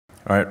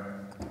All right,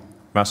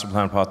 Master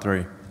Plan Part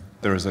 3.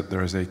 There is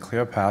a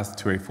clear path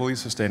to a fully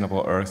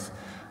sustainable Earth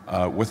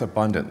with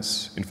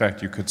abundance. In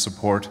fact, you could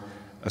support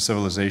a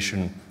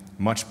civilization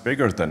much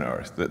bigger than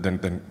Earth,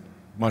 than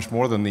much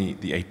more than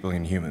the 8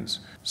 billion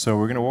humans. So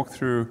we're going to walk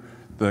through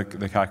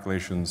the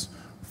calculations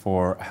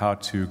for how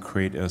to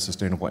create a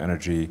sustainable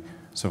energy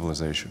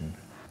civilization.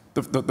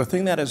 The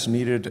thing that is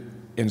needed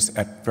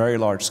at very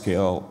large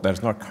scale that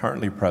is not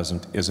currently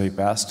present is a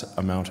vast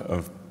amount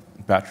of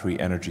battery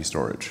energy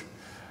storage.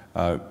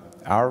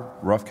 Our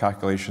rough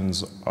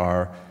calculations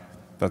are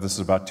that this is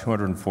about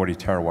 240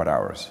 terawatt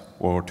hours,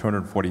 or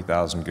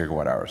 240,000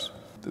 gigawatt hours.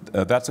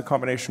 That's a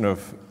combination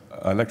of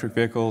electric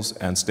vehicles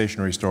and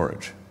stationary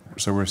storage.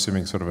 So we're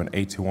assuming sort of an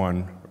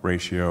 8-to-1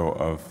 ratio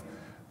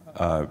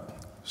of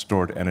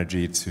stored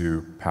energy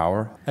to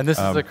power. And this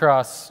is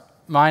across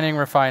mining,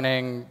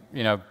 refining,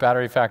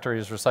 battery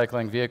factories,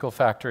 recycling, vehicle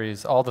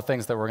factories, all the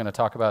things that we're going to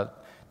talk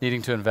about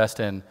needing to invest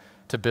in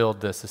to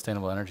build this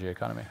sustainable energy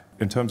economy.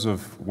 In terms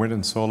of wind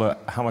and solar,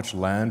 how much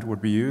land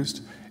would be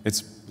used?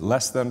 It's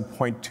less than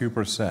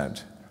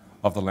 0.2%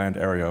 of the land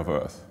area of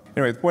Earth.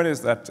 Anyway, the point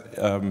is that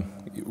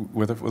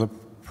with a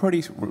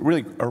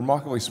really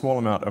remarkably small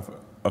amount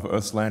of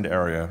Earth's land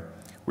area,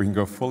 we can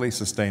go fully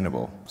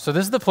sustainable. So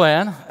this is the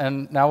plan,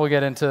 and now we'll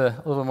get into a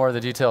little bit more of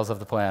the details of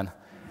the plan.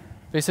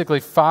 Basically,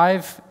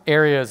 5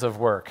 areas of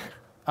work.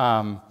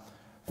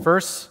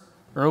 First,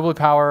 renewably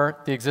power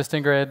the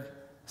existing grid.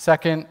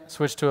 Second,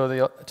 switch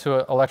to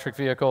electric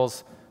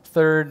vehicles.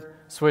 Third,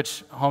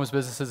 switch homes,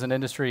 businesses, and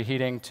industry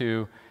heating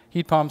to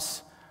heat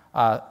pumps.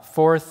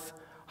 Fourth,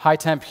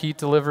 high-temp heat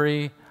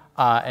delivery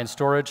and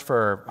storage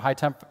for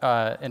high-temp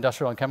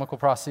industrial and chemical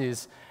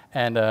processes,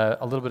 and a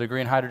little bit of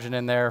green hydrogen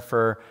in there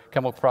for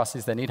chemical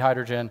processes that need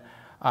hydrogen.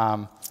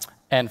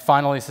 And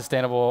finally,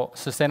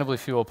 sustainably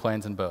fuel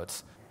planes and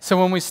boats.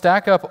 So when we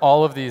stack up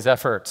all of these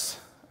efforts,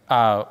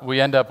 we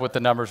end up with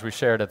the numbers we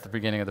shared at the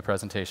beginning of the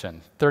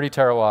presentation. 30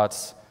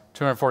 terawatts,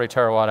 240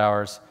 terawatt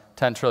hours,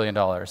 $10 trillion.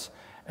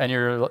 And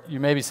you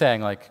may be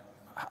saying, like,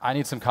 I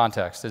need some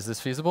context. Is this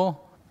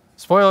feasible?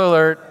 Spoiler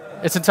alert,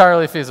 it's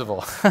entirely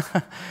feasible.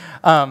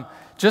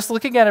 Just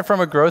looking at it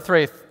from a growth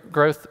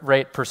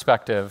rate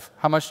perspective,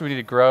 how much do we need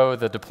to grow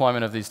the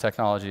deployment of these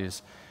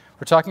technologies?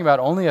 We're talking about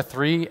only a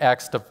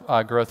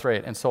 3x growth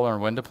rate in solar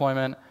and wind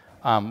deployment.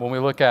 When we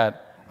look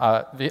at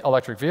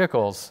electric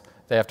vehicles,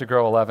 they have to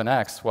grow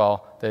 11x.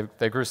 Well,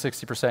 they grew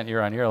 60%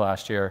 year on year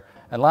last year.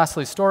 And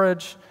lastly,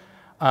 storage.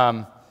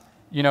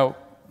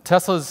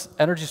 Tesla's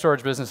energy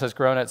storage business has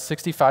grown at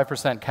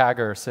 65%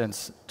 CAGR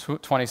since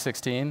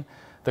 2016.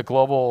 The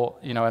global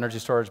energy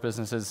storage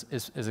business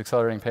is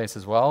accelerating pace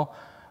as well.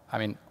 I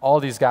mean, all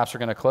these gaps are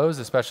going to close,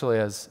 especially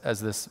as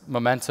this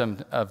momentum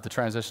of the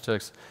transition to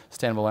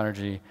sustainable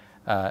energy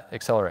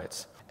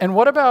accelerates. And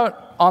what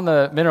about on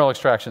the mineral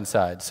extraction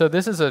side? So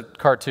this is a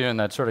cartoon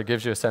that sort of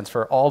gives you a sense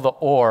for all the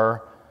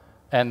ore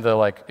and the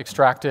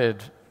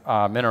extracted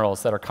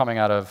minerals that are coming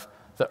out of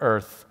the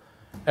earth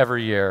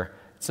every year.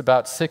 It's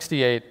about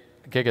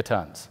 68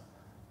 gigatons.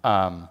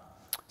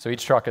 So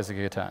each truck is a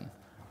gigaton.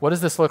 What does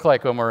this look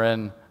like when we're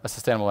in a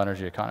sustainable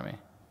energy economy?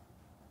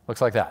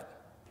 Looks like that.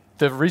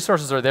 The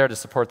resources are there to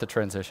support the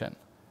transition.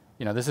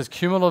 This is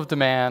cumulative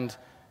demand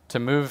to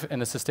move in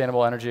the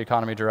sustainable energy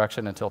economy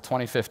direction until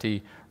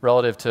 2050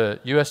 relative to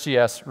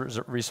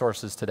USGS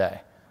resources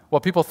today.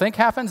 What people think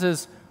happens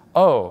is,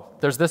 oh,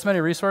 there's this many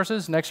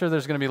resources, next year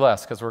there's going to be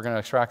less because we're going to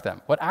extract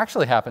them. What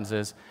actually happens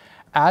is,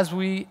 as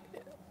we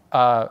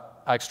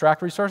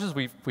extract resources,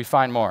 we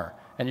find more.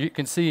 And you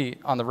can see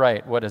on the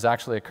right what has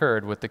actually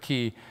occurred with the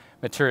key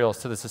materials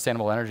to the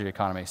sustainable energy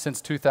economy.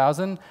 Since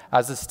 2000,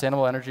 as the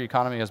sustainable energy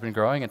economy has been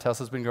growing, and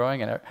Tesla's been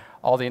growing, and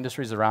all the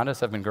industries around us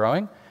have been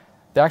growing,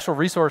 the actual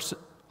resource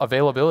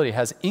availability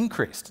has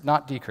increased,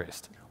 not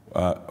decreased.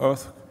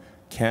 Earth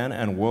can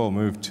and will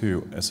move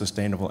to a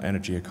sustainable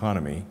energy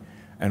economy,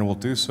 and will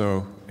do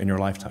so in your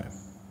lifetime.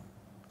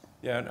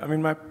 Yeah, I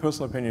mean, my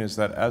personal opinion is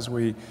that as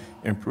we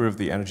improve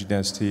the energy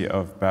density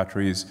of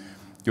batteries,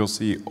 you'll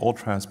see all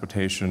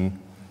transportation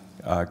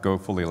go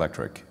fully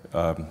electric,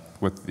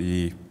 with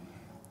the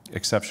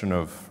exception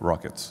of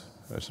rockets.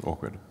 That's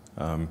awkward.